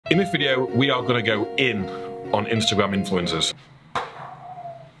In this video, we are going to go in on Instagram influencers.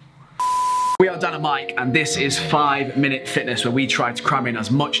 We are Dan and Mike, and this is 5 Minute Fitness, where we try to cram in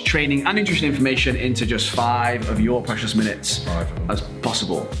as much training and nutrition information into just 5 of your precious minutes as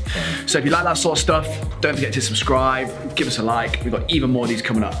possible. So if you like that sort of stuff, don't forget to subscribe, give us a like. We've got even more of these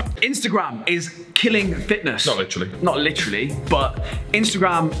coming up. Instagram is killing fitness. Not literally. Not literally, but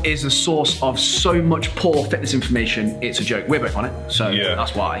Instagram is the source of so much poor fitness information, it's a joke. We're both on it, so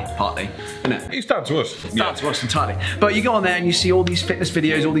that's why, partly, isn't it? It's down to us. It's down to us entirely. But you go on there and you see all these fitness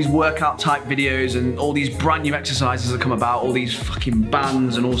videos, all these workout type videos, and all these brand new exercises that come about, all these fucking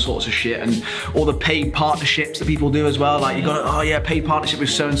bands and all sorts of shit, and all the paid partnerships that people do as well. Like you got, oh yeah, paid partnership with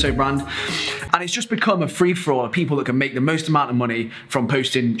so-and-so brand. And it's just become a free-for-all of people that can make the most amount of money from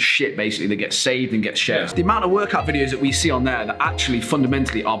posting shit, basically, that gets saved and gets shared. The amount of workout videos that we see on there that actually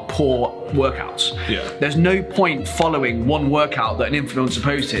fundamentally are poor workouts. There's no point following one workout that an influencer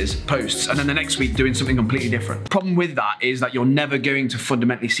posts and then the next week doing something completely different. Problem with that is that you're never going to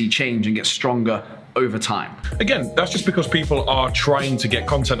fundamentally see change and get stronger over time. Again, that's just because people are trying to get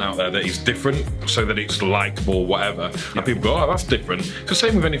content out there that is different so that it's likable, whatever. And people go, oh, that's different. It's the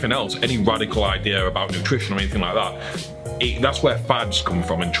same with anything else, any radical idea about nutrition or anything like that. That's where fads come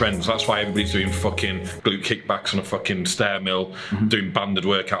from and trends. That's why everybody's doing fucking glute kickbacks on a fucking stair mill, doing banded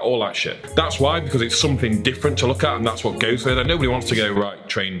workout, all that shit. That's why, because it's something different to look at, and that's what goes with it. Nobody wants to go, right,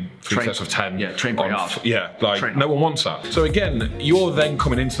 train 3 sets of 10. Yeah, train pretty hard. Yeah, like no one wants that. So again, you're then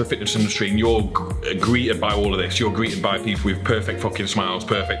coming into the fitness industry and you're greeted by all of this. You're greeted by people with perfect fucking smiles,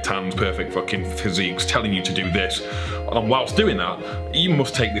 perfect tans, perfect fucking physiques, telling you to do this. And whilst doing that, you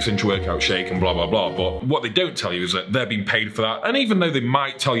must take this intra-workout shake and blah, blah, blah. But what they don't tell you is that they're being paid for that. And even though they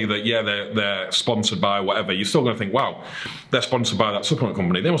might tell you that, yeah, they're sponsored by whatever, you're still gonna think, wow, they're sponsored by that supplement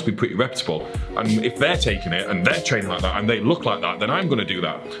company. They must be pretty reputable. And if they're taking it and they're training like that and they look like that, then I'm gonna do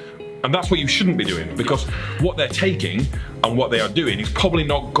that. And that's what you shouldn't be doing, because what they're taking and what they are doing is probably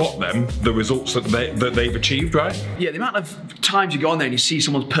not got them the results that they've achieved, right? Yeah, the amount of times you go on there and you see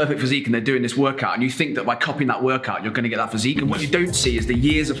someone's perfect physique and they're doing this workout and you think that by copying that workout you're going to get that physique, and what you don't see is the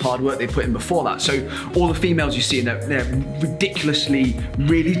years of hard work they put in before that. So all the females you see in their ridiculously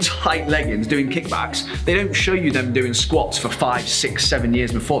really tight leggings doing kickbacks, they don't show you them doing squats for 5, 6, 7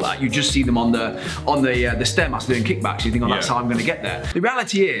 years before that. You just see them on the Stairmaster doing kickbacks. You think, oh, that's how I'm going to get there. The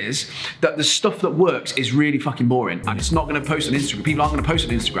reality is that the stuff that works is really fucking boring, and it's not going to post on Instagram. People aren't going to post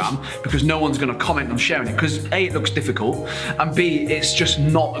on Instagram because no one's going to comment on sharing it, because A, it looks difficult, and B, it's just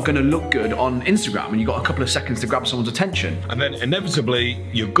not going to look good on Instagram, and you've got a couple of seconds to grab someone's attention. And then inevitably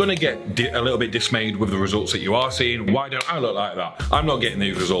you're going to get a little bit dismayed with the results that you are seeing. Why don't I look like that? I'm not getting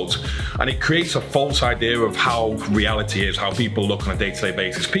these results. And it creates a false idea of how reality is, how people look on a day-to-day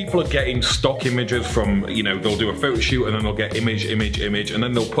basis. People are getting stock images from, you know, they'll do a photo shoot and then they'll get image, and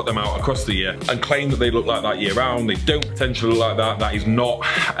then they'll put them out across the year and claim that they look like that year round. They don't potentially look like that. That is not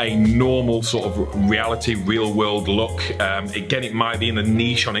a normal sort of reality, real world look. Again, it might be in a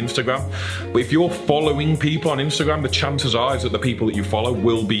niche on Instagram, but if you're following people on Instagram, the chances are is that the people that you follow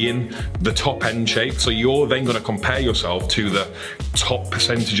will be in the top end shape. So you're then going to compare yourself to the top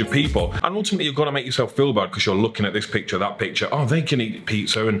percentage of people, and ultimately you're going to make yourself feel bad because you're looking at this picture, that picture. Oh, they can eat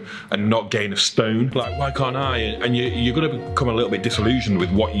pizza and not gain a stone. Like, why can't I? And you're going to become a little bit disillusioned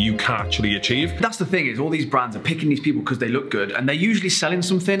with what you can actually achieve. That's the thing, is all these brands are picking these people because they look good, and they're usually selling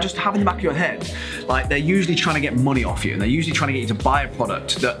something. Just have in the back of your head, like, they're usually trying to get money off you, and they're usually trying to get you to buy a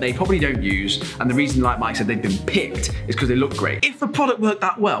product that they probably don't use. And the reason, like Mike said, they've been picked is because they look great. If the product worked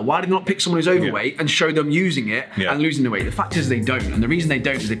that well, why did they not pick someone who's overweight and show them using it and losing the weight? The fact is they don't, and the reason they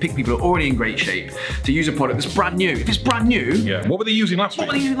don't is they pick people who are already in great shape to use a product that's brand new. If it's brand new, what were they using last week?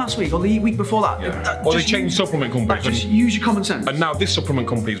 What were they using last week or the week before that? Or they changed supplement companies. Just use your common sense. And now this supplement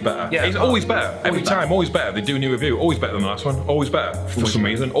company is better. It's always better. Every time, always better. They do a new review, always better than the last one. Always better. For some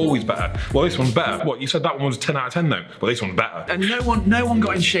reason, always better. Well, this one's better. What, you said that one was 10 out of 10 though? Well, this one's better. And no one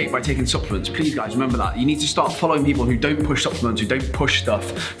got in shape by taking supplements. Please guys, remember that. You need to start following people who don't push supplements, who don't push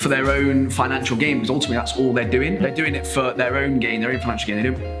stuff for their own financial gain, because ultimately that's all they're doing. They're doing it for their own gain, their own financial gain. They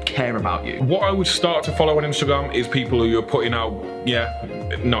don't care about you. What I would start to follow on Instagram is people who are putting out,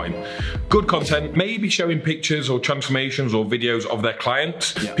 good content, maybe showing pictures or transformations or videos of their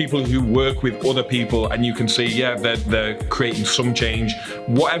clients, people who work with other people, and you can see, they're creating some change,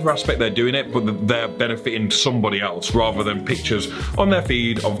 whatever aspect they're doing it, but they're benefiting somebody else rather than pictures on their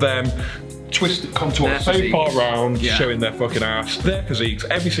feed of them contour Their so physiques. far round, Yeah. showing their fucking ass. Their physiques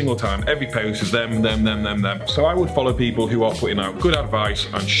every single time, every post is them. So I would follow people who are putting out good advice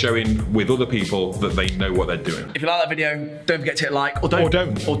and showing with other people that they know what they're doing. If you like that video, don't forget to hit like, or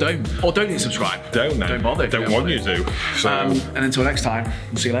don't hit subscribe. Don't bother. Don't want you to. So. And until next time,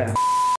 we'll see you later.